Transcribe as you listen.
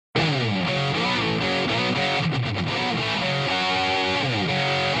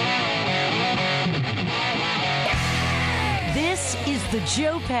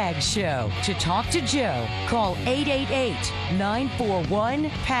Joe Pags Show. To talk to Joe, call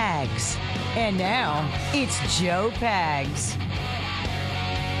 888-941-PAGS. And now, it's Joe Pags.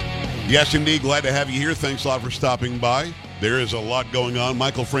 Yes, indeed. Glad to have you here. Thanks a lot for stopping by. There is a lot going on.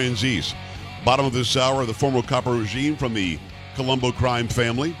 Michael Franzese, bottom of this hour, the former copper regime from the Colombo crime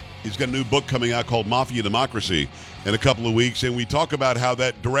family. He's got a new book coming out called Mafia Democracy in a couple of weeks, and we talk about how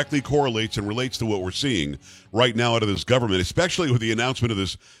that directly correlates and relates to what we're seeing right now out of this government, especially with the announcement of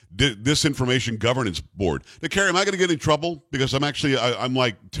this Disinformation Governance Board. Now, Carrie, am I going to get in trouble? Because I'm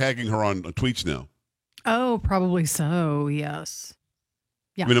like tagging her on tweets now. Oh, probably so, yes.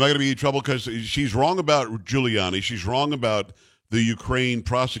 Yeah. I mean, am I going to be in trouble because she's wrong about Giuliani? She's wrong about the Ukraine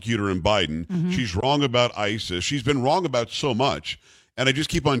prosecutor and Biden. Mm-hmm. She's wrong about ISIS. She's been wrong about so much. And I just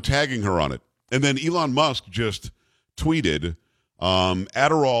keep on tagging her on it. And then Elon Musk just tweeted,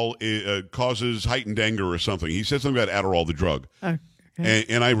 Adderall causes heightened anger or something. He said something about Adderall, the drug. Okay.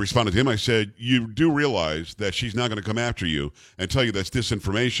 And I responded to him. I said, you do realize that she's not going to come after you and tell you that's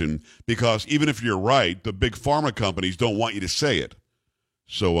disinformation, because even if you're right, the big pharma companies don't want you to say it.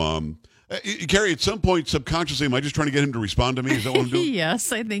 So, Carrie, at some point, subconsciously, am I just trying to get him to respond to me? Is that what I'm doing?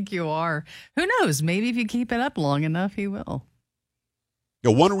 Yes, I think you are. Who knows? Maybe if you keep it up long enough, he will.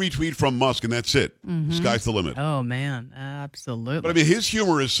 Yeah, one retweet from Musk, and that's it. Mm-hmm. Sky's the limit. Oh, man. Absolutely. But, I mean, his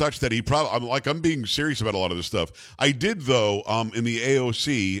humor is such that he probably, I'm being serious about a lot of this stuff. I did, though, in the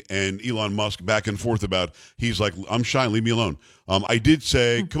AOC and Elon Musk back and forth about, he's like, I'm shy, leave me alone. I did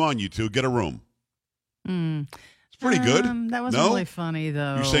say, come on, you two, get a room. It's pretty good. That wasn't really funny,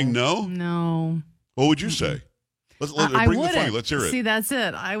 though. You're saying no? No. What would you say? Let's bring the funny. Let's hear it. See, that's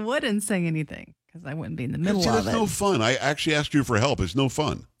it. I wouldn't say anything, because I wouldn't be in the middle of it. That's no fun. I actually asked you for help. It's no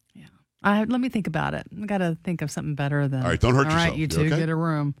fun. Yeah. Let me think about it. I got to think of something better than. All right, don't hurt yourself. All right, you two, get a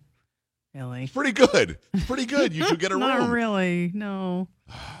room. Really? It's pretty good. It's pretty good. You two get a room. Not really. No.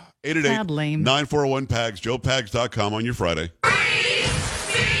 888-941-PAGS, joepags.com on your Friday.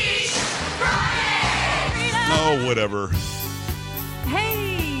 Oh, whatever.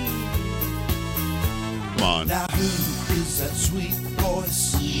 Hey. Come on. Now who is that sweet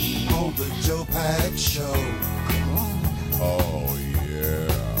voice on the Joe Pags Show? Oh,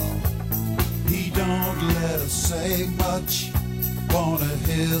 yeah. He don't let us say much. Wanna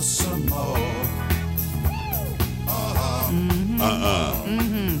hear some more.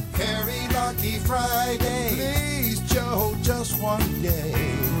 Carrie Lucky Friday. Please, Joe, just one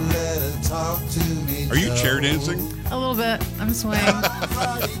day. Let her talk to me. Are you chair dancing? A little bit. I'm swaying.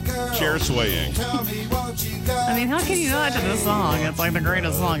 Chair swaying. Tell me what you got. I mean, how can you not to this song? It's like the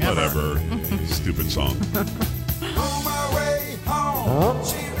greatest song ever. Whatever. Stupid song. On my way home.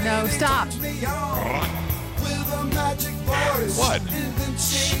 No, stop. Me on with a magic voice. What? And then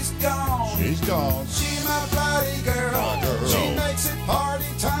she's gone. She's gone. She's my party girl. She makes it party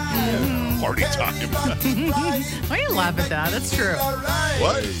time. Party time. Why do you laugh at that? It's true.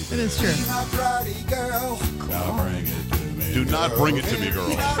 What? It is true. She's my party girl. Now bring it to me. Do not bring it to me, girl.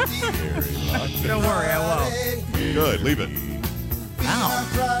 Don't worry, I won't. Good. Leave it. Wow. My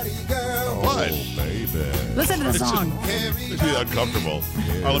party girl. What? Baby. Listen to the song. It's be uncomfortable.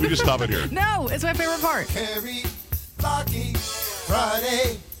 All right, let me just stop it here. No, it's my favorite part. Carrie Lucky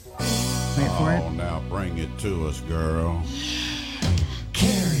Friday. Wait for it. Now bring it to us, girl.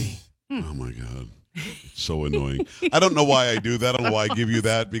 Carrie. Oh, my God. It's so annoying. I don't know why I do that. I don't know why I give you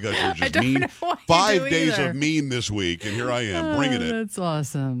that, because you're just mean. 5 days of mean this week, and here I am bringing it. That's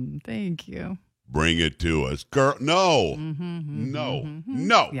awesome. Thank you. Bring it to us. Girl, no.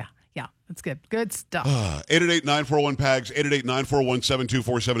 No. Yeah. That's good. Good stuff. 888-941-PAGS,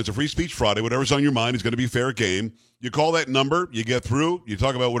 888-941-7247. It's a free speech Friday. Whatever's on your mind is going to be fair game. You call that number, you get through, you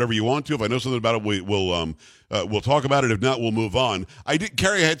talk about whatever you want to. If I know something about it, we'll talk about it. If not, we'll move on.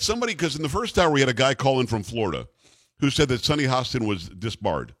 Carrie, I had somebody, because in the first hour we had a guy call in from Florida who said that Sunny Hostin was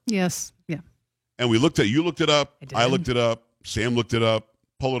disbarred. Yes. Yeah. And you looked it up. I looked it up. Sam looked it up.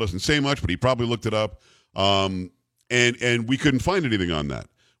 Polo doesn't say much, but he probably looked it up. And we couldn't find anything on that.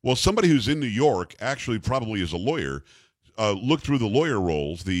 Well, somebody who's in New York, actually probably is a lawyer, looked through the lawyer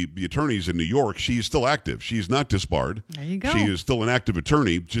rolls, the attorneys in New York. She's still active. She's not disbarred. There you go. She is still an active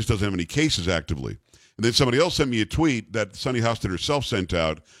attorney, just doesn't have any cases actively. And then somebody else sent me a tweet that Sunny Hostin herself sent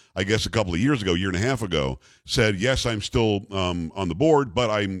out, I guess a couple of years ago, year and a half ago, said, yes, I'm still on the board, but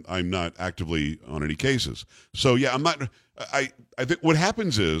I'm not actively on any cases. So, yeah, I'm not. I think what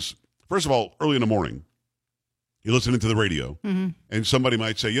happens is, first of all, early in the morning, you're listening to the radio, and somebody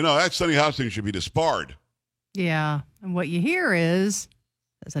might say, that Sunny Hostin should be disbarred. Yeah. And what you hear is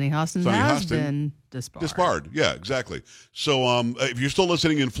that Sunny Hostin has been disbarred. Disbarred. Yeah, exactly. So if you're still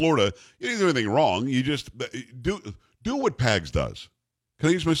listening in Florida, you didn't do anything wrong. You just do what Pags does. Can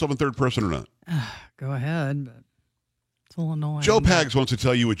I use myself in third person or not? Go ahead, but it's a little annoying. Joe Pags wants to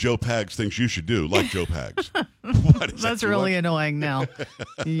tell you what Joe Pags thinks you should do, like Joe Pags. What is That's that really annoying now.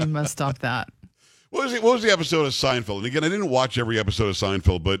 You must stop that. What was the episode of Seinfeld? And again, I didn't watch every episode of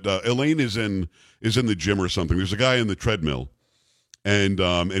Seinfeld, but Elaine is in the gym or something. There's a guy in the treadmill, and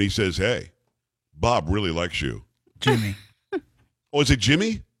he says, "Hey, Bob really likes you." Jimmy. Oh, is it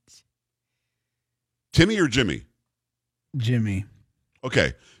Jimmy? Timmy or Jimmy? Jimmy.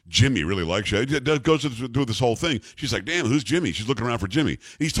 Okay, Jimmy really likes you. It goes through this whole thing. She's like, "Damn, who's Jimmy?" She's looking around for Jimmy.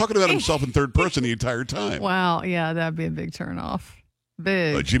 He's talking about himself in third person the entire time. Wow, yeah, that'd be a big turnoff.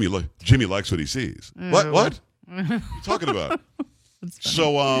 Big. Jimmy likes what he sees. What? What are you talking about?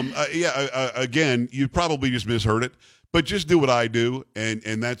 So, again, you probably just misheard it, but just do what I do,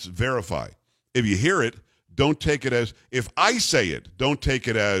 and that's verify. If you hear it, don't take it as, if I say it, don't take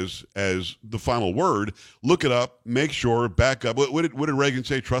it as the final word. Look it up, make sure, back up. What did Reagan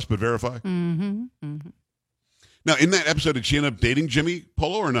say? Trust but verify? Mm-hmm. Mm-hmm. Now, in that episode, did she end up dating Jimmy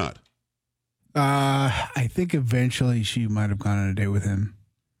Polo or not? I think eventually she might have gone on a date with him.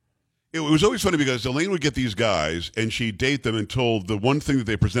 It was always funny because Elaine would get these guys and she'd date them until the one thing that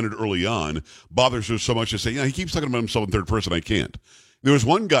they presented early on bothers her so much to say, he keeps talking about himself in third person, I can't. There was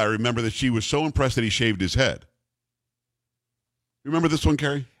one guy, remember, that she was so impressed that he shaved his head. Remember this one,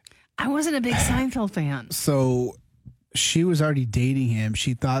 Carrie? I wasn't a big Seinfeld fan. So she was already dating him.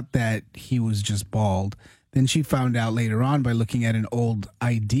 She thought that he was just bald. Then she found out later on by looking at an old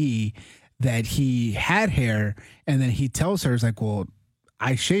ID that he had hair, and then he tells her, "It's like, well,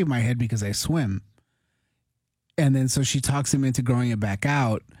 I shave my head because I swim." And then so she talks him into growing it back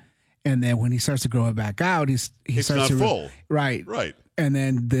out, and then when he starts to grow it back out, it's not full. Right. And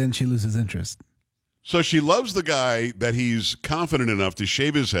then she loses interest. So she loves the guy that he's confident enough to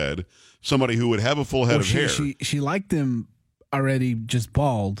shave his head, somebody who would have a full head of hair. She liked him already just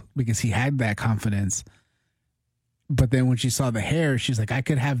bald because he had that confidence. But then when she saw the hair, she's like, I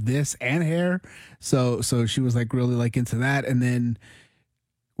could have this and hair. So she was like really like into that. And then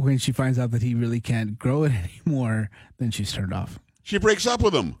when she finds out that he really can't grow it anymore, then she's turned off. She breaks up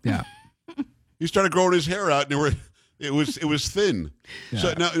with him. Yeah. He started growing his hair out and it was thin. Yeah.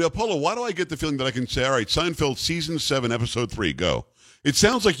 So now, Polo, why do I get the feeling that I can say, all right, Seinfeld season 7, episode 3, go? It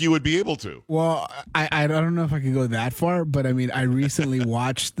sounds like you would be able to. Well, I don't know if I could go that far, but I mean, I recently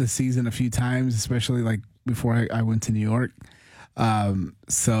watched the season a few times, especially like before I went to New York.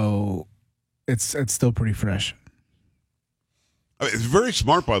 So it's still pretty fresh. I mean, it's very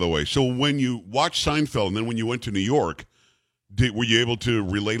smart, by the way. So when you watched Seinfeld and then when you went to New York, were you able to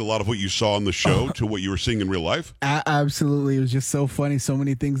relate a lot of what you saw on the show to what you were seeing in real life? Absolutely. It was just so funny. So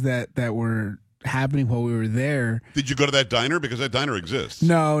many things that were happening while we were there. Did you go to that diner? Because that diner exists.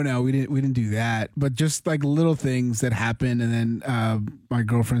 No, we didn't do that. But just like little things that happened, and then my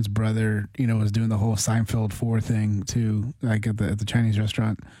girlfriend's brother, was doing the whole Seinfeld 4 thing too, like at the Chinese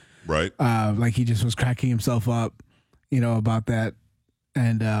restaurant. Right. Like he just was cracking himself up, about that,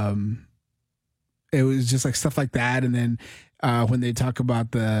 and it was just like stuff like that. And then when they talk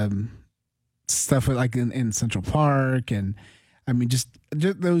about the stuff like in Central Park, and I mean, just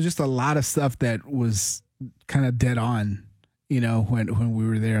there was just a lot of stuff that was kind of dead on, when we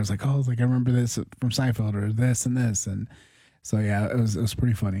were there. I was like, I remember this from Seinfeld, or this and this. And so, yeah, it was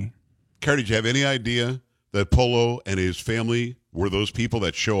pretty funny. Carrie, did you have any idea that Polo and his family were those people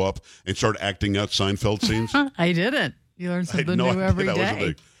that show up and start acting out Seinfeld scenes? I didn't. You learn something new every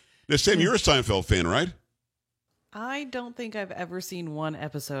day. Now, Sam, you're a Seinfeld fan, right? I don't think I've ever seen one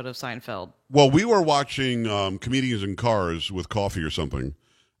episode of Seinfeld. Well, we were watching Comedians in Cars with Coffee or something,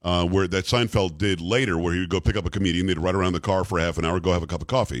 where that Seinfeld did later, where he would go pick up a comedian, they'd ride around the car for half an hour, go have a cup of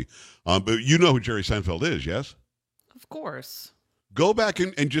coffee. But you know who Jerry Seinfeld is, yes? Of course. Go back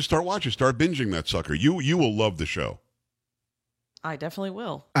and just start watching, start binging that sucker. You will love the show. I definitely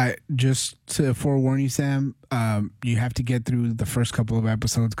will. Just to forewarn you, Sam, you have to get through the first couple of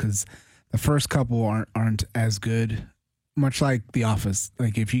episodes because the first couple aren't as good, much like The Office.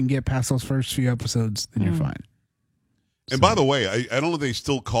 Like, if you can get past those first few episodes, then you're fine. And by the way, I don't know if they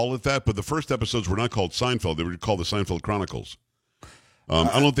still call it that, but the first episodes were not called Seinfeld. They were called the Seinfeld Chronicles. I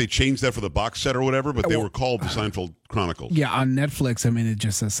don't know if they changed that for the box set or whatever, but they were called the Seinfeld Chronicles. Yeah, on Netflix, I mean, it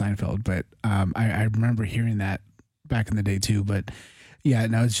just says Seinfeld, but I remember hearing that back in the day too. But yeah,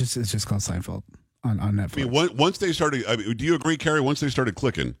 no, it's just called Seinfeld on Netflix. I mean, once they started, do you agree, Carrie? Once they started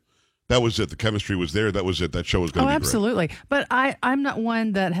clicking, that was it. The chemistry was there. That was it. That show was going to be absolutely. great. But I'm not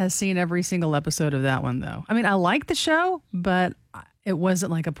one that has seen every single episode of that one, though. I mean, I like the show, but it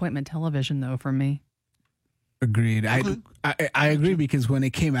wasn't like appointment television, though, for me. Agreed. Okay. I agree because when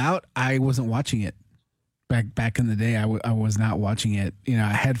it came out, I wasn't watching it back in the day, I was not watching it. You know,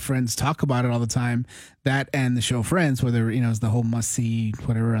 I had friends talk about it all the time. That and the show Friends, whether it's the whole must see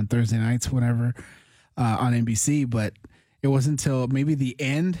whatever on Thursday nights, whatever on NBC. But it wasn't until maybe the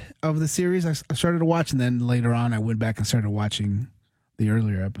end of the series I started to watch, and then later on I went back and started watching the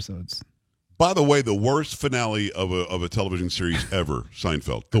earlier episodes. By the way, the worst finale of a television series ever,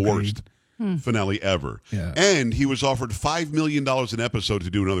 Seinfeld. The worst finale ever. Yeah. And he was offered $5 million an episode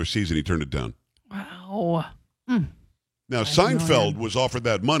to do another season. He turned it down. Wow. Now, Seinfeld was offered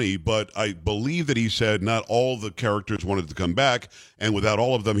that money, but I believe that he said not all the characters wanted to come back, and without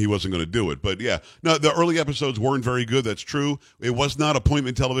all of them, he wasn't going to do it. But yeah, no, the early episodes weren't very good. That's true. It was not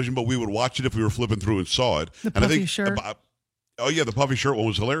appointment television, but we would watch it if we were flipping through and saw it. The and puffy shirt. Oh, yeah, the puffy shirt one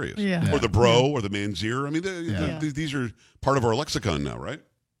was hilarious. Yeah. Or the bro or the man's ear. I mean, these are part of our lexicon now, right?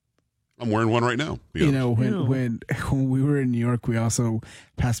 I'm wearing one right now. You know, when we were in New York, we also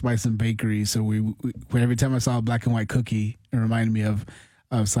passed by some bakeries. So we every time I saw a black and white cookie, it reminded me of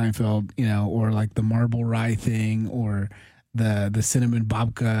Seinfeld, you know, or like the marble rye thing, or the cinnamon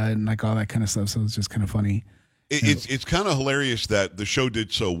babka and like all that kind of stuff. So it's just kind of funny. It's kind of hilarious that the show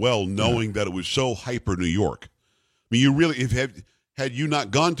did so well, knowing that it was so hyper New York. I mean, you really, had you not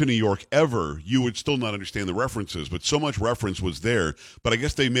gone to New York ever, you would still not understand the references. But so much reference was there. But I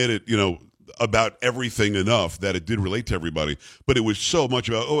guess they made it, you know, about everything enough that it did relate to everybody. But it was so much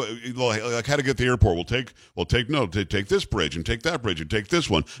about like how to get to the airport. We'll take this bridge and take that bridge and take this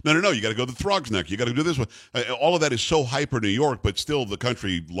one. No, you got to go to the Throgs Neck. You got to do this one. All of that is so hyper New York, but still the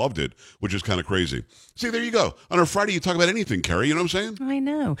country loved it, which is kind of crazy. See, there you go. On a Friday, you talk about anything, Carrie. You know what I'm saying? I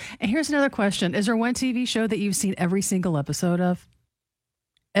know. And here's another question: is there one TV show that you've seen every single episode of?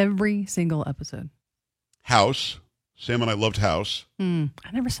 Every single episode. House. Sam and I loved House. I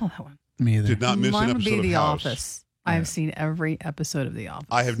never saw that one. Me either. Did not miss Mine an would episode be The of House. Office. I've seen every episode of The Office.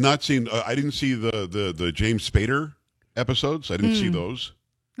 I have not seen. I didn't see the James Spader episodes. I didn't see those.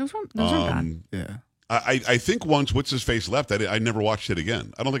 Those were bad. Yeah. I think once What's His Face left, I never watched it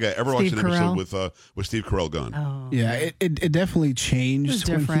again. I don't think I ever watched Steve an Carell? episode with Steve Carell gone. Oh. Yeah, it definitely changed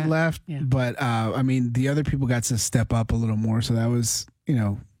when he different. left. Yeah. But I mean, the other people got to step up a little more, so that was, you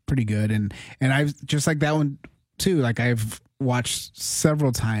know, pretty good. And I've just like that one too. Like I've watched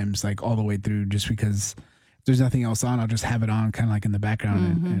several times, like all the way through, just because if there's nothing else on, I'll just have it on, kind of like in the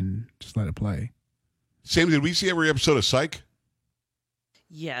background, and just let it play. Sam, did we see every episode of Psych?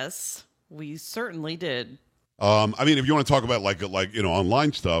 Yes, we certainly did. I mean, if you want to talk about like you know,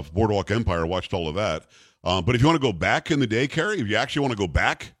 online stuff, Boardwalk Empire, watched all of that. But if you want to go back in the day, Carrie, if you actually want to go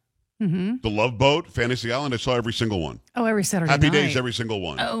back, The Love Boat, Fantasy Island, I saw every single one. Oh, every Saturday Happy night. Days, every single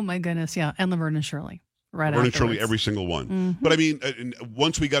one. Oh my goodness, yeah, and Laverne and Shirley. Right. Laverne and Shirley, afterwards. every single one. But I mean,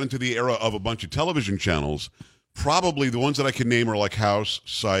 once we got into the era of a bunch of television channels, probably the ones that I can name are like House,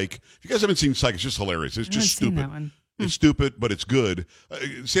 Psych. If you guys haven't seen Psych, it's just hilarious. It's I haven't just seen stupid. that one. It's stupid, but it's good.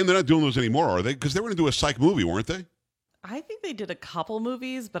 Sam, they're not doing those anymore, are they? Because they were going to do a Psych movie, weren't they? I think they did a couple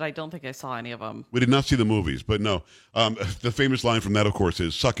movies, but I don't think I saw any of them. We did not see the movies, but no. The famous line from that, of course,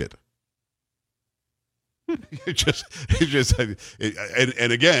 is "Suck it." And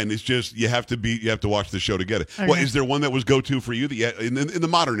again, it's just you have to watch the show to get it. Okay. Well, is there one that was go to for you? In the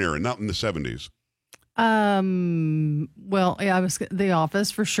modern era, not in the 70s. Well, yeah, I was The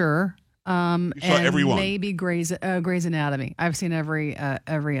Office for sure. You saw and every one. maybe Grey's Anatomy. I've seen every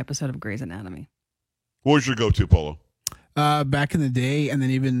episode of Grey's Anatomy. What was your go to, Polo? Back in the day, and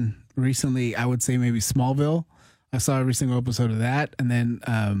then even recently, I would say maybe Smallville. I saw every single episode of that, and then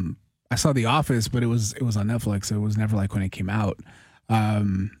I saw The Office, but it was on Netflix, so it was never like when it came out.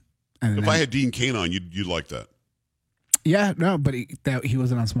 And If I had Dean Cain on, you'd like that. yeah, no, but he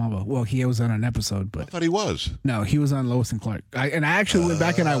wasn't on Smallville. Well, he was on an episode, I but thought he was. no, he was on Lois and Clark. I actually went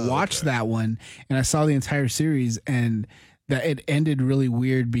back and I watched that one, and I saw the entire series, and that it ended really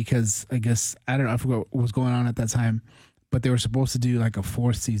weird because I guess I don't know, I forgot what was going on at that time, but they were supposed to do like a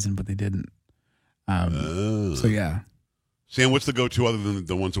 4th season, but they didn't. So yeah. Sam, what's the go to other than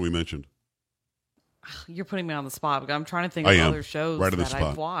the ones that we mentioned? You're putting me on the spot, but I'm trying to think I of am. other shows Right on the that spot.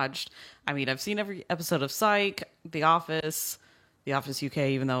 I've watched. I mean, I've seen every episode of Psych, The Office UK,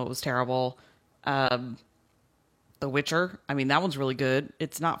 even though it was terrible. The Witcher. I mean, that one's really good.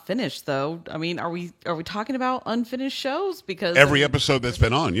 It's not finished though. I mean, are we talking about unfinished shows? Because Every episode that's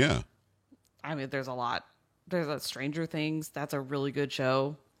been on, yeah. I mean, there's a lot. There's a Stranger Things. That's a really good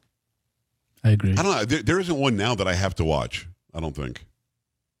show. I agree. I don't know. There isn't one now that I have to watch. I don't think.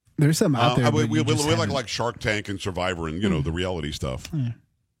 There's some out there. We but you just like haven't. Shark Tank and Survivor and you know the reality stuff. Yeah.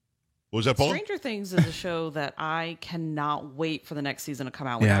 What was that, Paula? Stranger Things is a show that I cannot wait for the next season to come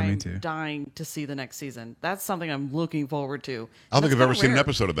out. Like, Yeah, me I'm too. dying to see the next season. That's something I'm looking forward to. I don't think That's I've ever kinda seen an rare.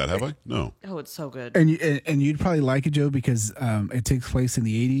 episode of that, have I? No. Oh, it's so good. And you'd probably like it, Joe, because it takes place in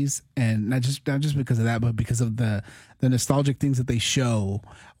the 80s, and not just because of that, but because of the nostalgic things that they show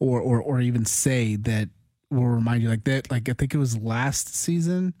or even say that will remind you, like that. Like I think it was last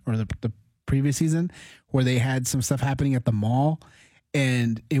season or the previous season where they had some stuff happening at the mall,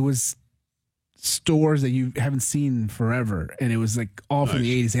 and it was stores that you haven't seen forever, and it was like all from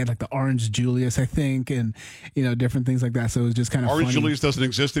the 80s. They had like the Orange Julius, I think, and different things like that. So it was just kind of Orange funny. Julius doesn't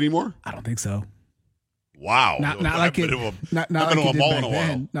exist anymore? I don't think so. Wow. Not like it. Not like it did back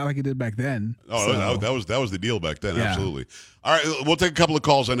then. Not like it did back then. Oh, So- that was the deal back then. Yeah. Absolutely. All right, we'll take a couple of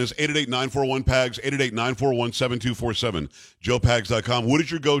calls on this. 888-941-PAGS, 888-941-7247, joepags.com. What is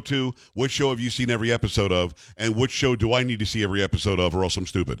your go-to? What show have you seen every episode of? And which show do I need to see every episode of, or else I'm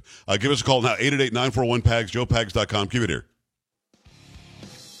stupid? Give us a call now, 888-941-PAGS, joepags.com. Keep it here.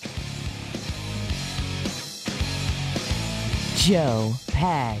 Joe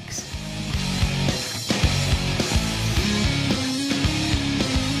Pags.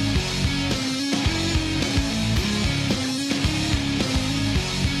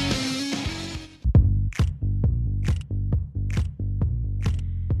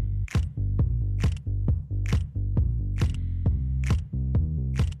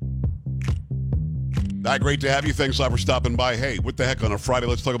 Great to have you. Thanks a lot for stopping by. Hey, what the heck, on a Friday,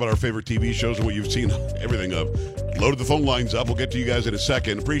 let's talk about our favorite TV shows and what you've seen everything of. Loaded the phone lines up. We'll get to you guys in a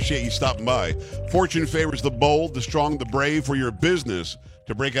second. Appreciate you stopping by. Fortune favors the bold, the strong, the brave. For your business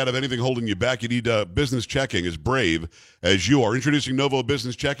to break out of anything holding you back, you need business checking as brave as you are. Introducing Novo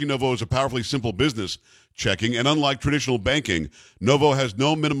Business Checking. Novo is a powerfully simple business checking, and unlike traditional banking, Novo has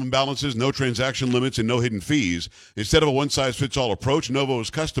no minimum balances, no transaction limits, and no hidden fees. Instead of a one-size-fits-all approach, Novo is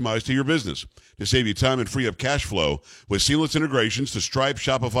customized to your business to save you time and free up cash flow with seamless integrations to Stripe,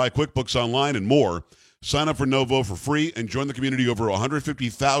 Shopify, QuickBooks Online, and more. Sign up for Novo for free and join the community. Over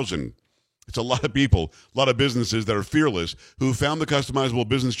 150,000. It's a lot of people, a lot of businesses that are fearless who found the customizable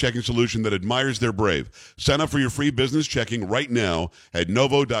business checking solution that admires their brave. Sign up for your free business checking right now at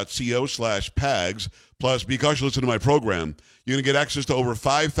novo.co/PAGS. Plus, because you listen to my program, you're going to get access to over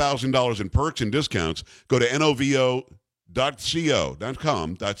 $5,000 in perks and discounts. Go to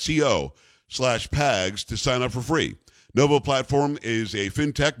novo.co.com/PAGS to sign up for free. Novo Platform is a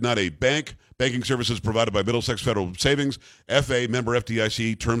fintech, not a bank. Banking services provided by Middlesex Federal Savings, FA, member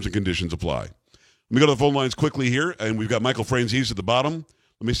FDIC. Terms and conditions apply. Let me go to the phone lines quickly here, and we've got Michael Franzese at the bottom.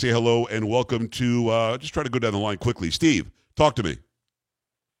 Let me say hello and welcome to, just try to go down the line quickly. Steve, talk to me.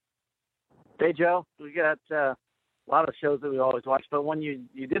 Hey, Joe. We got a lot of shows that we always watch, but one you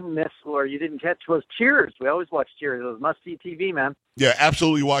didn't miss or you didn't catch was Cheers. We always watch Cheers. It was must-see TV, man. Yeah,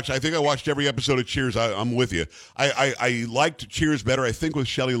 absolutely watch. I think I watched every episode of Cheers. I'm with you. I liked Cheers better, I think, with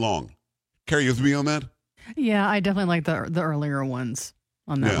Shelley Long. Carrie, you with me on that? Yeah, I definitely like the earlier ones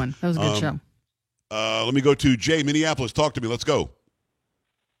on that one. That was a good show. Let me go to Jay, Minneapolis. Talk to me. Let's go.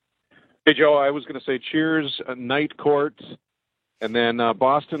 Hey, Joe, I was going to say Cheers, Night Court, and then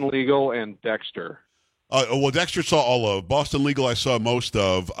Boston Legal and Dexter. Well, Dexter saw all of. Boston Legal I saw most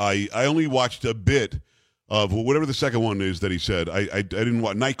of. I only watched a bit of whatever the second one is that he said. I didn't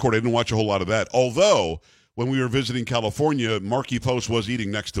watch Night Court. I didn't watch a whole lot of that. Although, when we were visiting California, Marky Post was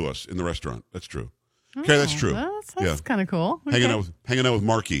eating next to us in the restaurant. That's true. Okay, that's true. That's kind of cool. Okay. Hanging out with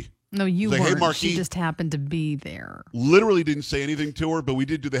Marky. No, you Like, weren't. hey, Marky. She just happened to be there. Literally didn't say anything to her, but we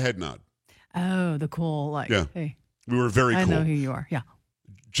did do the head nod. Oh, the cool, like, Yeah. hey, We were very I cool. know who you are. Yeah.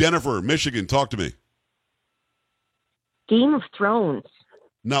 Jennifer, Michigan, talk to me. Game of Thrones.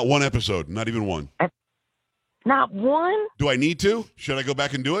 Not one episode, not even one. Not one? Do I need to? Should I go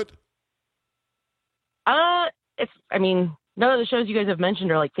back and do it? None of the shows you guys have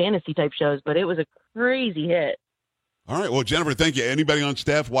mentioned are like fantasy type shows, but it was a crazy hit. All right. Well, Jennifer, thank you. Anybody on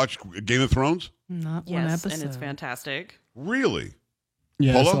staff watch Game of Thrones? Not one Yes, episode. and it's fantastic. Really?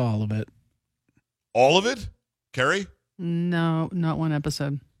 Yeah, I Polo? saw all of it. All of it? Carrie? No, not one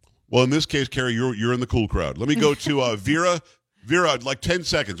episode. Well, in this case, Carrie, you're in the cool crowd. Let me go to Vera. Vera, like 10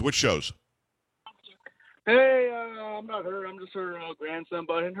 seconds. Which shows? Hey, I'm not her. I'm just her grandson.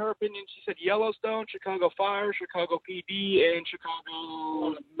 But in her opinion, she said Yellowstone, Chicago Fire, Chicago PD, and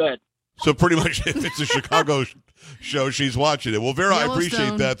Chicago Med. So pretty much if it's a Chicago show, she's watching it. Well, Vera, I appreciate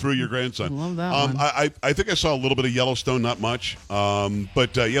Yellowstone. that through your grandson. Love that one. I think I saw a little bit of Yellowstone, not much.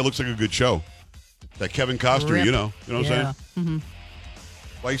 But yeah, it looks like a good show. That Kevin Costner, Rip. you know what I'm saying? Mm-hmm.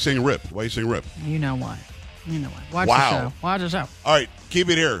 Why are you saying rip? Why are you saying rip? You know why. You know why. Watch Wow. the show. Watch the show. All right, keep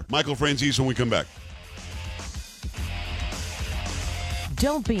it here. Michael Franzese when we come back.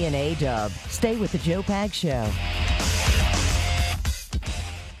 Don't be an A-dub. Stay with the Joe Pag Show.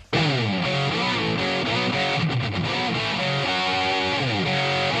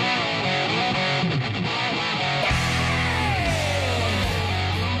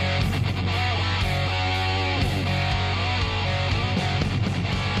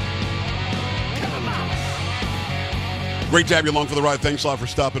 Great to have you along for the ride. Thanks a lot for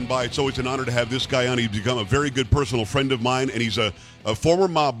stopping by. It's always an honor to have this guy on. He's become a very good personal friend of mine, and he's a former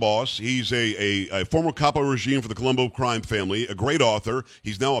mob boss. He's a former capo regime for the Colombo crime family, a great author.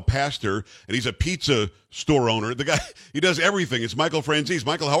 He's now a pastor, and he's a pizza store owner. The guy, he does everything. It's Michael Franzese.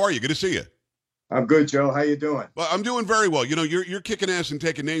 Michael, how are you? Good to see you. I'm good, Joe. How you doing? Well, I'm doing very well. You know, you're kicking ass and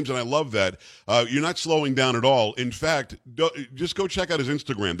taking names, and I love that. You're not slowing down at all. In fact, just go check out his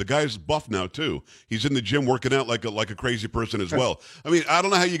Instagram. The guy's buff now too. He's in the gym working out like a crazy person as well. I mean, I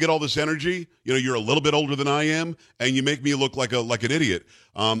don't know how you get all this energy. You know, you're a little bit older than I am, and you make me look like an idiot.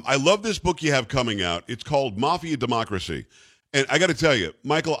 I love this book you have coming out. It's called Mafia Democracy. And I got to tell you,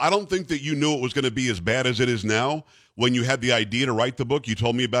 Michael, I don't think that you knew it was going to be as bad as it is now. When you had the idea to write the book, you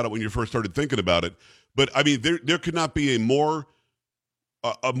told me about it when you first started thinking about it. But I mean, there could not be a more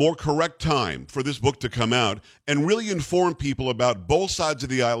correct time for this book to come out and really inform people about both sides of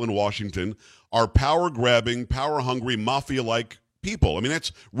the aisle in Washington are power-grabbing, power-hungry, mafia-like people. I mean,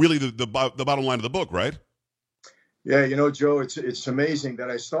 that's really the bottom line of the book, right? Yeah, you know, Joe, it's amazing that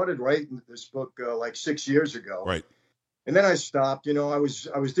I started writing this book like 6 years ago. Right. And then I stopped. You know, I was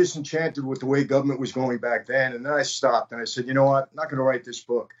disenchanted with the way government was going back then. And then I stopped and I said, you know what, I'm not going to write this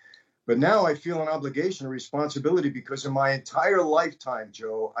book. But now I feel an obligation, a responsibility, because in my entire lifetime,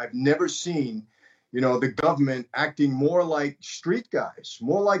 Joe, I've never seen, you know, the government acting more like street guys,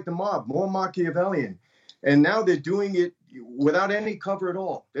 more like the mob, more Machiavellian. And now they're doing it without any cover at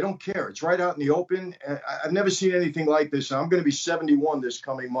all. They don't care. It's right out in the open. I've never seen anything like this. I'm going to be 71 this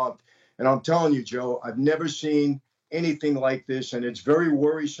coming month. And I'm telling you, Joe, I've never seen anything like this, and it's very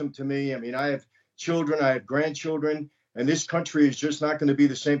worrisome to me. I mean, I have children, I have grandchildren, and this country is just not going to be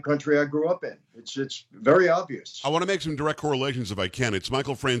the same country I grew up in. It's very obvious. I want to make some direct correlations if I can. It's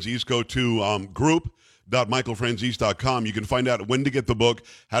Michael Franzese. Go to group.michaelfranzese.com. You can find out when to get the book,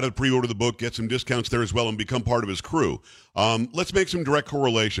 how to pre-order the book, get some discounts there as well, and become part of his crew. Let's make some direct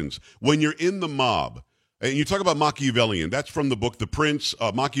correlations. When you're in the mob, and you talk about Machiavellian, that's from the book The Prince.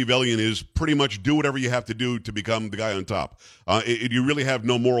 Machiavellian is pretty much do whatever you have to do to become the guy on top. You really have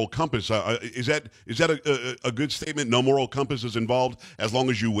no moral compass. Is that a good statement? No moral compass is involved as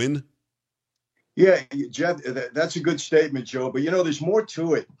long as you win? Yeah, Jeff, that's a good statement, Joe. But, you know, there's more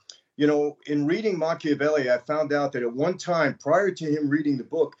to it. You know, in reading Machiavelli, I found out that at one time, prior to him reading the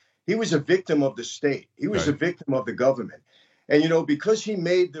book, he was a victim of the state. He was a victim of the government. And, you know, because he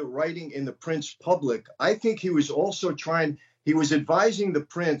made the writing in The Prince public, I think he was also he was advising the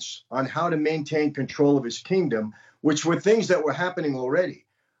prince on how to maintain control of his kingdom, which were things that were happening already.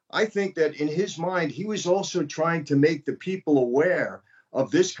 I think that in his mind, he was also trying to make the people aware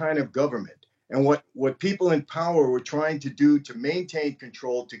of this kind of government and what people in power were trying to do to maintain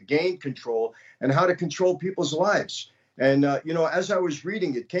control, to gain control, and how to control people's lives. And, you know, as I was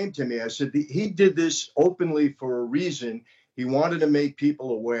reading, it came to me, I said, he did this openly for a reason. He wanted to make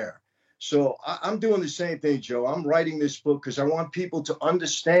people aware. So I'm doing the same thing, Joe. I'm writing this book because I want people to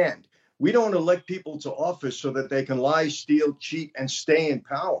understand. We don't elect people to office so that they can lie, steal, cheat, and stay in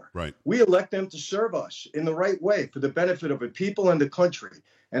power. Right. We elect them to serve us in the right way for the benefit of the people and the country.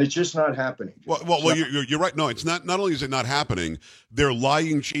 And it's just not happening. Well, you're right. No, it's not. Not only is it not happening, they're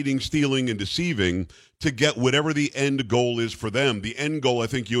lying, cheating, stealing, and deceiving to get whatever the end goal is for them. The end goal, I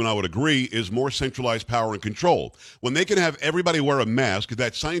think you and I would agree, is more centralized power and control. When they can have everybody wear a mask,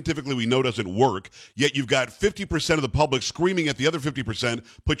 that scientifically we know doesn't work, yet you've got 50% of the public screaming at the other 50%,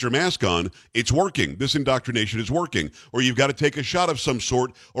 put your mask on, it's working. This indoctrination is working. Or you've got to take a shot of some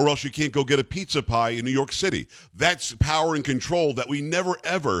sort, or else you can't go get a pizza pie in New York City. That's power and control that we never,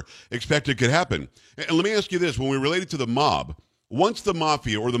 ever expected could happen. And let me ask you this, when we relate it to the mob, once the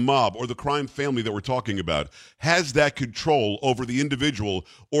mafia or the mob or the crime family that we're talking about has that control over the individual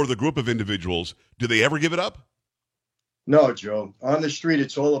or the group of individuals, do they ever give it up? No, Joe. On the street,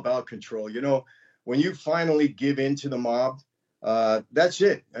 it's all about control. You know, when you finally give in to the mob, that's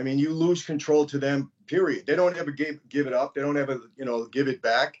it. I mean, you lose control to them, period. They don't ever give it up. They don't ever, you know, give it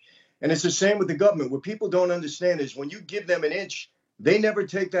back. And it's the same with the government. What people don't understand is when you give them an inch, they never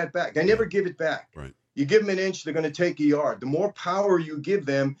take that back. They never give it back. Right. You give them an inch, they're going to take a yard. The more power you give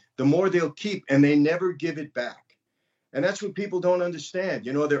them, the more they'll keep, and they never give it back. And that's what people don't understand.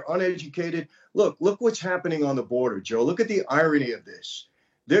 You know, they're uneducated. Look what's happening on the border, Joe. Look at the irony of this.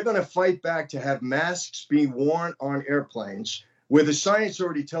 They're going to fight back to have masks being worn on airplanes where the science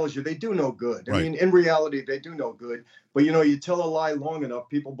already tells you they do no good. I Right. mean, in reality, they do no good. But, you tell a lie long enough,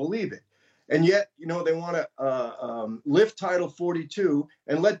 people believe it. And yet, they want to lift Title 42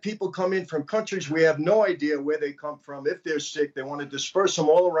 and let people come in from countries we have no idea where they come from. If they're sick, they want to disperse them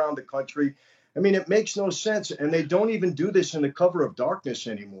all around the country. I mean, it makes no sense. And they don't even do this in the cover of darkness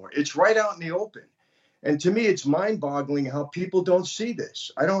anymore. It's right out in the open. And to me, it's mind-boggling how people don't see this.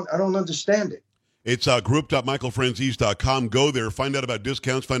 I don't understand it. It's group.michaelfranzese.com. Go there, find out about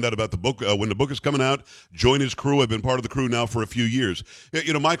discounts, find out about the book. When the book is coming out, join his crew. I've been part of the crew now for a few years.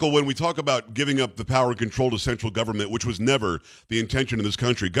 Michael, when we talk about giving up the power and control to central government, which was never the intention in this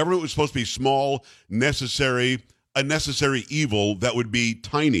country, government was supposed to be small, a necessary evil that would be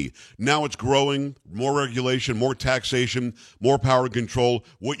tiny. Now it's growing, more regulation, more taxation, more power and control,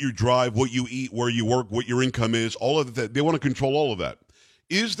 what you drive, what you eat, where you work, what your income is, all of that. They want to control all of that.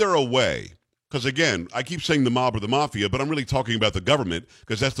 Is there a way? Because, again, I keep saying the mob or the mafia, but I'm really talking about the government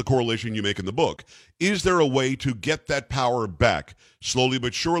because that's the correlation you make in the book. Is there a way to get that power back slowly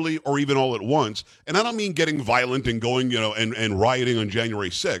but surely or even all at once? And I don't mean getting violent and going, and rioting on January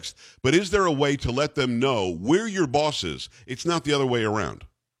 6th, but is there a way to let them know we're your bosses? It's not the other way around.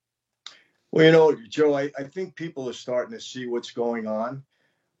 Well, Joe, I think people are starting to see what's going on.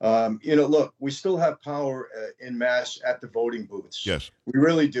 Look, we still have power in mass at the voting booths. Yes. We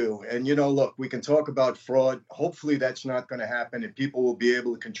really do. And, look, we can talk about fraud. Hopefully that's not going to happen and people will be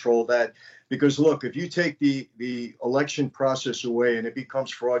able to control that. Because, look, if you take the election process away and it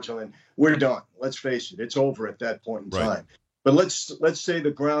becomes fraudulent, we're done. Let's face it. It's over at that point in time. But let's say the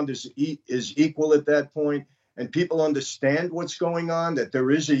ground is equal at that point and people understand what's going on, that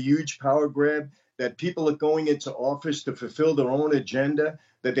there is a huge power grab, that people are going into office to fulfill their own agenda,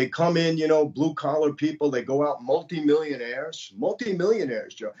 that they come in, blue collar people, they go out multimillionaires,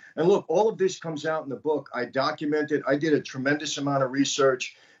 Joe. And look, all of this comes out in the book. I documented, I did a tremendous amount of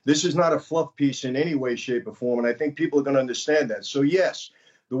research. This is not a fluff piece in any way, shape, or form. And I think people are going to understand that. So yes,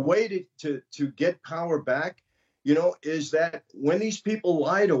 the way to get power back, is that when these people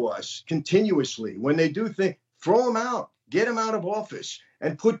lie to us continuously, when they do things, throw them out, get them out of office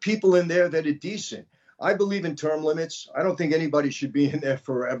and put people in there that are decent. I believe in term limits. I don't think anybody should be in there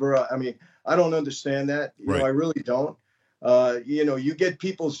forever. I mean, I don't understand that. I really don't. You get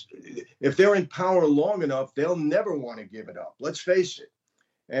people's, if they're in power long enough, they'll never want to give it up. Let's face it.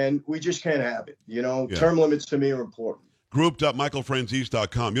 And we just can't have it. Term limits to me are important.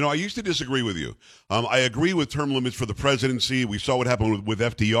 Group.michaelfranzese.com. I used to disagree with you. I agree with term limits for the presidency. We saw what happened with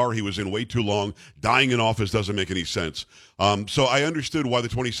FDR. He was in way too long. Dying in office doesn't make any sense. So I understood why the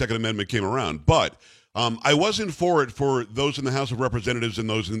 22nd Amendment came around. But I wasn't for it for those in the House of Representatives and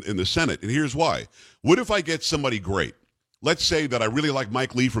those in the Senate. And here's why. What if I get somebody great? Let's say that I really like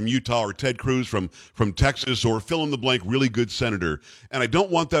Mike Lee from Utah or Ted Cruz from Texas or fill in the blank really good senator. And I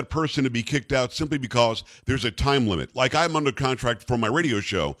don't want that person to be kicked out simply because there's a time limit. Like I'm under contract for my radio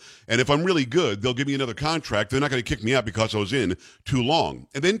show. And if I'm really good, they'll give me another contract. They're not going to kick me out because I was in too long.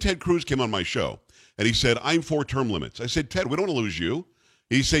 And then Ted Cruz came on my show and he said, I'm for term limits. I said, Ted, we don't want to lose you.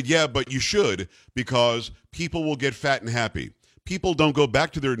 He said, yeah, but you should because people will get fat and happy. People don't go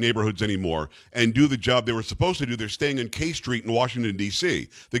back to their neighborhoods anymore and do the job they were supposed to do. They're staying on K Street in Washington, D.C.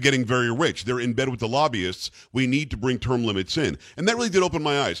 They're getting very rich. They're in bed with the lobbyists. We need to bring term limits in. And that really did open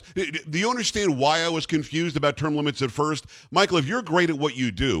my eyes. Do you understand why I was confused about term limits at first? Michael, if you're great at what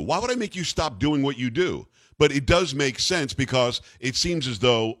you do, why would I make you stop doing what you do? But it does make sense because it seems as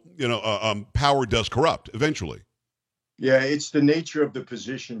though, power does corrupt eventually. Yeah, it's the nature of the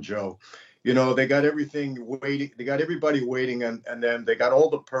position, Joe. They got everything waiting. They got everybody waiting on them. They got all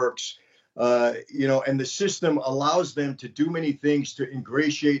the perks, and the system allows them to do many things to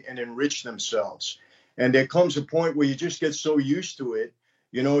ingratiate and enrich themselves. And there comes a point where you just get so used to it.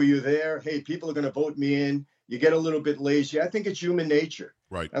 You're there. Hey, people are going to vote me in. You get a little bit lazy. I think it's human nature.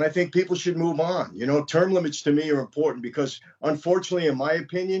 Right. And I think people should move on. Term limits to me are important because, unfortunately, in my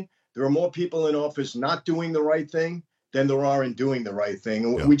opinion, there are more people in office not doing the right thing than there are in doing the right thing.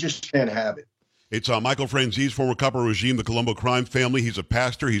 And we just can't have it. It's Michael Franzese, former Copper Regime, the Colombo Crime Family. He's a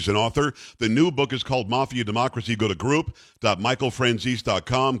pastor. He's an author. The new book is called Mafia Democracy. Go to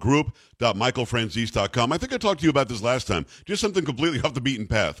group.michaelfranzese.com, group.michaelfranzese.com. I think I talked to you about this last time. Just something completely off the beaten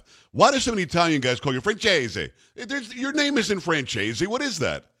path. Why do so many Italian guys call you Francese? Your name isn't Francese. What is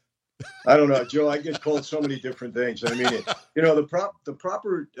that? I don't know, Joe. I get called so many different things. I mean,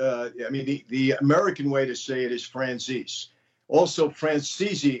 the American way to say it is Franzese. Also,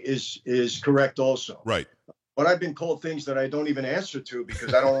 Francese is correct also. Right. But I've been called things that I don't even answer to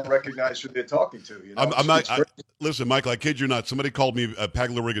because I don't recognize who they're talking to. Listen, Michael, I kid you not. Somebody called me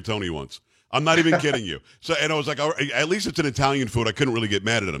Paglia Rigatoni once. I'm not even kidding you. So, and I was like, all right, at least it's an Italian food. I couldn't really get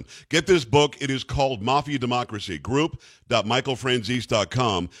mad at him. Get this book. It is called Mafia Democracy.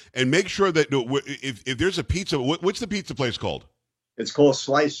 Group.michaelfranzese.com. And make sure that if there's a pizza, what's the pizza place called? It's called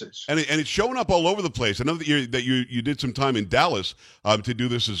Slices. And it's showing up all over the place. I know that you did some time in Dallas to do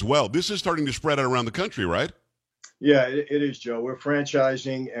this as well. This is starting to spread out around the country, right? Yeah, it is, Joe. We're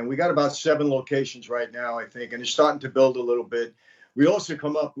franchising, and we got about 7 locations right now, I think, and it's starting to build a little bit. We also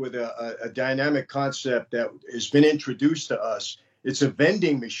come up with a dynamic concept that has been introduced to us. It's a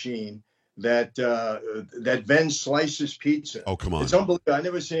vending machine that vends Slices pizza. Oh, come on. It's unbelievable. I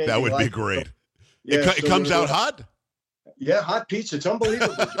never seen anything That would like be great. Yeah, It comes out hot? Yeah, hot pizza. It's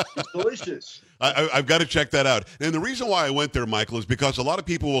unbelievable. It's delicious. I've got to check that out. And the reason why I went there, Michael, is because a lot of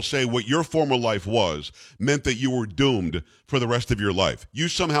people will say what your former life was meant that you were doomed for the rest of your life. You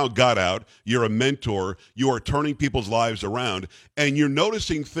somehow got out. You're a mentor. You are turning people's lives around. And you're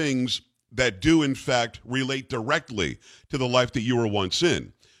noticing things that do, in fact, relate directly to the life that you were once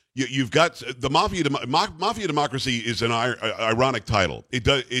in. You've got the Mafia Democracy is an ironic title.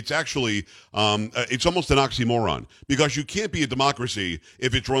 It's actually it's almost an oxymoron because you can't be a democracy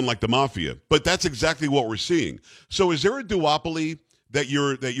if it's run like the mafia. But that's exactly what we're seeing. So is there a duopoly that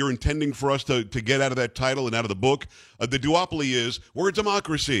you're intending for us to get out of that title and out of the book? The duopoly is we're a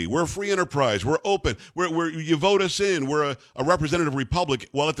democracy, we're a free enterprise, we're open, we're you vote us in, we're a representative republic,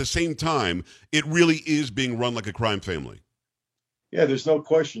 while at the same time it really is being run like a crime family. Yeah, there's no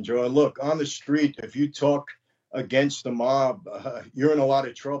question, Joe. And look, on the street, if you talk against the mob, you're in a lot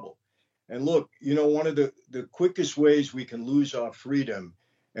of trouble. And look, one of the quickest ways we can lose our freedom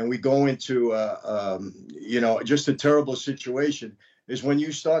and we go into, just a terrible situation is when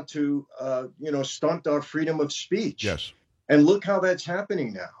you start to, stunt our freedom of speech. Yes. And look how that's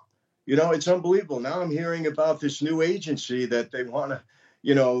happening now. It's unbelievable. Now I'm hearing about this new agency that they want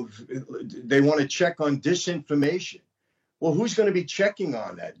to check on disinformation. Well, who's going to be checking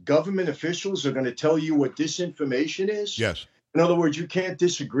on that? Government officials are going to tell you what disinformation is? Yes. In other words, you can't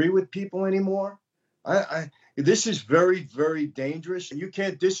disagree with people anymore? This is very, very dangerous. You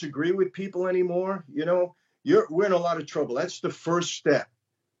can't disagree with people anymore. We're in a lot of trouble. That's the first step,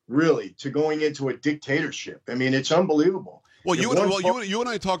 really, to going into a dictatorship. I mean, it's unbelievable. Well, you and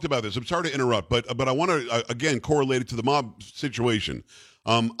I talked about this. I'm sorry to interrupt, but I want to, again, correlate it to the mob situation.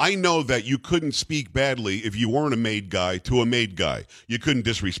 I know that you couldn't speak badly if you weren't a made guy to a made guy. You couldn't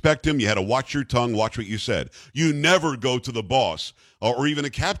disrespect him. You had to watch your tongue, watch what you said. You never go to the boss or even a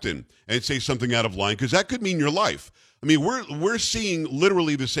captain and say something out of line because that could mean your life. I mean, we're seeing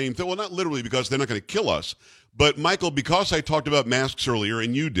literally the same thing. Well, not literally because they're not going to kill us. But, Michael, because I talked about masks earlier,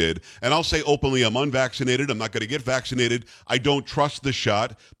 and you did, and I'll say openly I'm unvaccinated. I'm not going to get vaccinated. I don't trust the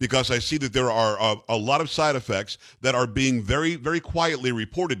shot because I see that there are a lot of side effects that are being very, very quietly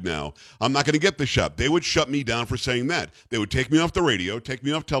reported now. I'm not going to get the shot. They would shut me down for saying that. They would take me off the radio, take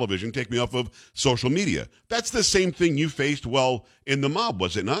me off television, take me off of social media. That's the same thing you faced, in the mob,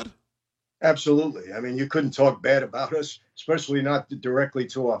 was it not? Absolutely. I mean, you couldn't talk bad about us, especially not directly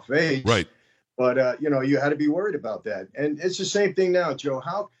to our face. Right. But, you had to be worried about that. And it's the same thing now, Joe.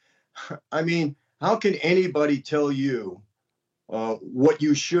 How can anybody tell you what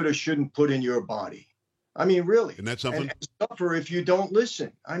you should or shouldn't put in your body? I mean, really. Isn't that something? And suffer if you don't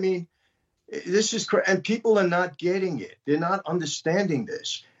listen. I mean, this is and people are not getting it. They're not understanding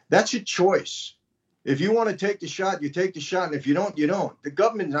this. That's a choice. If you want to take the shot, you take the shot. And if you don't, you don't. The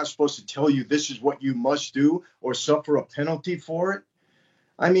government's not supposed to tell you this is what you must do or suffer a penalty for it.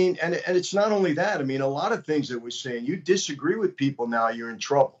 I mean, and it's not only that. I mean, a lot of things that we're saying, you disagree with people now, you're in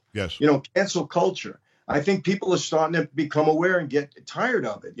trouble. Yes. Cancel culture. I think people are starting to become aware and get tired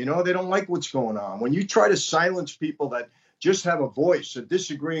of it. They don't like what's going on. When you try to silence people that just have a voice, a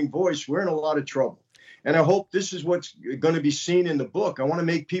disagreeing voice, we're in a lot of trouble. And I hope this is what's going to be seen in the book. I want to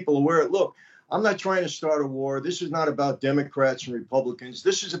make people aware. Look, I'm not trying to start a war. This is not about Democrats and Republicans.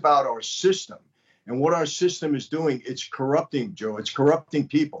 This is about our system. And what our system is doing, it's corrupting, Joe. It's corrupting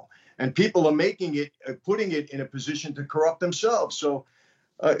people. And people are putting it in a position to corrupt themselves. So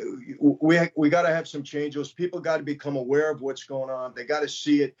we got to have some change. Those people got to become aware of what's going on. They got to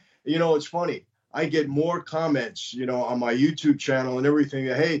see it. It's funny. I get more comments, on my YouTube channel and everything.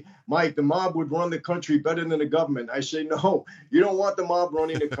 Hey, Mike, the mob would run the country better than the government. I say, no, you don't want the mob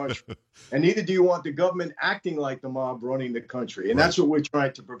running the country. And neither do you want the government acting like the mob running the country. And that's what we're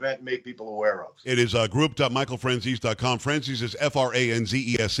trying to prevent and make people aware of. It is group.michaelfranzese.com. Franzese is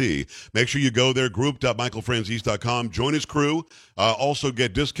Franzese. Make sure you go there, group.michaelfranzese.com. Join his crew. Also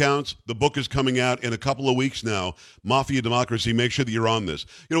get discounts. The book is coming out in a couple of weeks now, Mafia Democracy. Make sure that you're on this.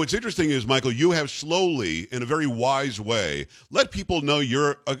 What's interesting is, Michael, you have slowly, in a very wise way, let people know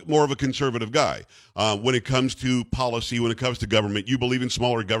you're more more of a conservative guy. When it comes to policy, when it comes to government, you believe in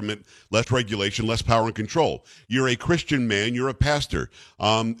smaller government, less regulation, less power and control. You're a Christian man. You're a pastor.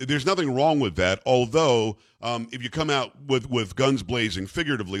 There's nothing wrong with that, although if you come out with guns blazing,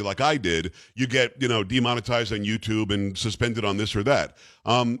 figuratively, like I did, you get, demonetized on YouTube and suspended on this or that.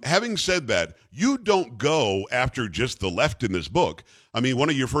 Having said that, you don't go after just the left in this book. I mean, one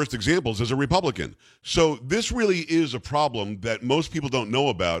of your first examples is a Republican. So this really is a problem that most people don't know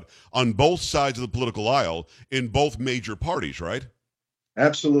about on both sides of the political aisle in both major parties, right?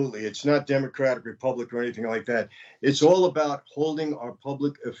 Absolutely. It's not Democratic, Republican, or anything like that. It's all about holding our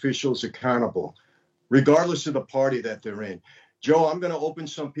public officials accountable, regardless of the party that they're in. Joe, I'm going to open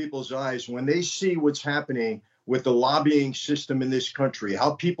some people's eyes when they see what's happening with the lobbying system in this country,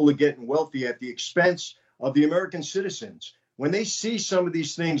 how people are getting wealthy at the expense of the American citizens. When they see some of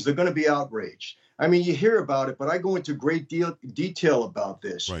these things, they're going to be outraged. I mean, you hear about it, but I go into great detail about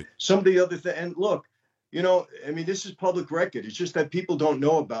this. Right. Some of the other things, and look, this is public record. It's just that people don't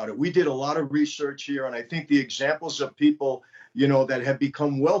know about it. We did a lot of research here, and I think the examples of people, that have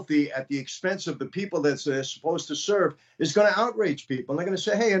become wealthy at the expense of the people that they're supposed to serve is going to outrage people. And they're going to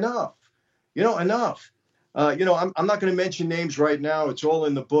say, hey, enough, enough. I'm not going to mention names right now. It's all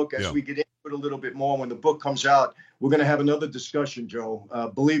in the book. As we get into it a little bit more, when the book comes out, we're going to have another discussion,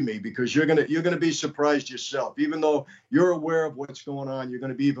 Joe. Believe me, because you're going to be surprised yourself. Even though you're aware of what's going on, you're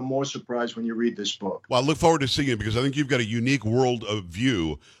going to be even more surprised when you read this book. Well, I look forward to seeing it because I think you've got a unique world of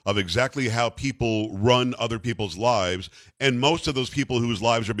view of exactly how people run other people's lives, and most of those people whose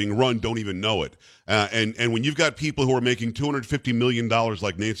lives are being run don't even know it. And when you've got people who are making $250 million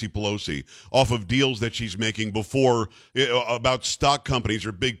like Nancy Pelosi off of deals that she's making before about stock companies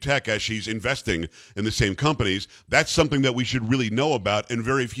or big tech as she's investing in the same companies, that's something that we should really know about, and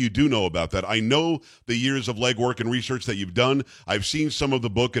very few do know about that. I know the years of legwork and research that you've done. I've seen some of the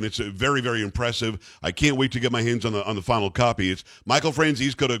book, and it's very, very impressive. I can't wait to get my hands on the final copy. It's Michael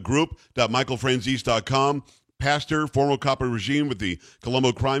Franzese. Go to group.michaelfranzese.com. Pastor, former copper regime with the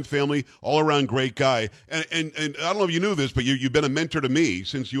Colombo crime family, all-around great guy. And I don't know if you knew this, but you've been a mentor to me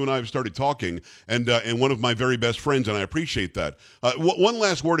since you and I have started talking, and one of my very best friends, and I appreciate that. One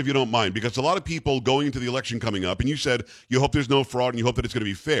last word, if you don't mind, because a lot of people going into the election coming up, and you said you hope there's no fraud and you hope that it's going to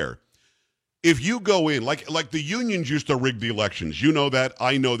be fair. If you go in, like the unions used to rig the elections, you know that,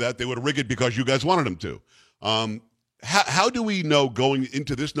 I know that, they would rig it because you guys wanted them to. How do we know going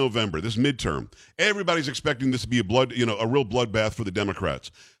into this November, this midterm, everybody's expecting this to be a real bloodbath for the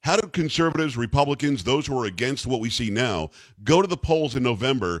Democrats. How do conservatives, Republicans, those who are against what we see now, go to the polls in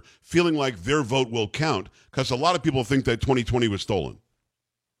November feeling like their vote will count? Because a lot of people think that 2020 was stolen.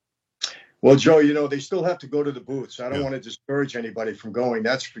 Well, Joe, they still have to go to the booths. I don't want to discourage anybody from going,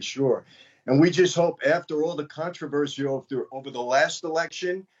 that's for sure. And we just hope after all the controversy over the last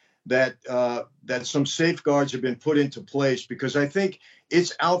election, that some safeguards have been put into place, because I think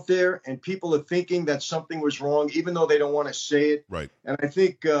it's out there and people are thinking that something was wrong, even though they don't want to say it. Right. And I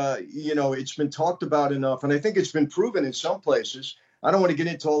think, it's been talked about enough, and I think it's been proven in some places. I don't want to get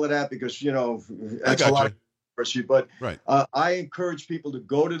into all of that because, that's a lot of controversy, but right. I encourage people to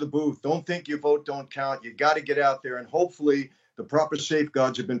go to the booth. Don't think your vote don't count. You got to get out there, and hopefully the proper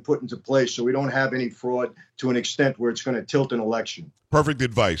safeguards have been put into place so we don't have any fraud to an extent where it's going to tilt an election. Perfect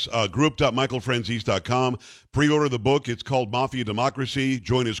advice. Group.michaelfranzese.com. Pre-order the book. It's called Mafia Democracy.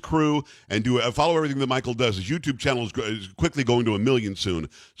 Join his crew and follow everything that Michael does. His YouTube channel is quickly going to 1 million soon,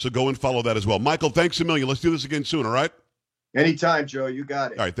 so go and follow that as well. Michael, thanks a million. Let's do this again soon, all right? Anytime, Joe. You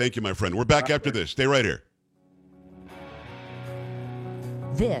got it. All right, thank you, my friend. We're back after this. Stay right here.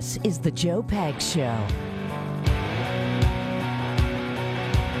 This is the Joe Pags Show.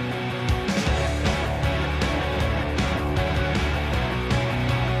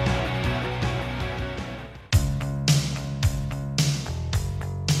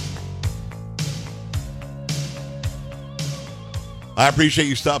 I appreciate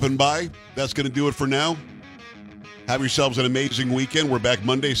you stopping by. That's going to do it for now. Have yourselves an amazing weekend. We're back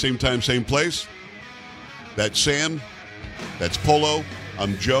Monday, same time, same place. That's Sam. That's Polo.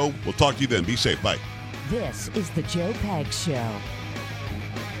 I'm Joe. We'll talk to you then. Be safe. Bye. This is the Joe Pags Show.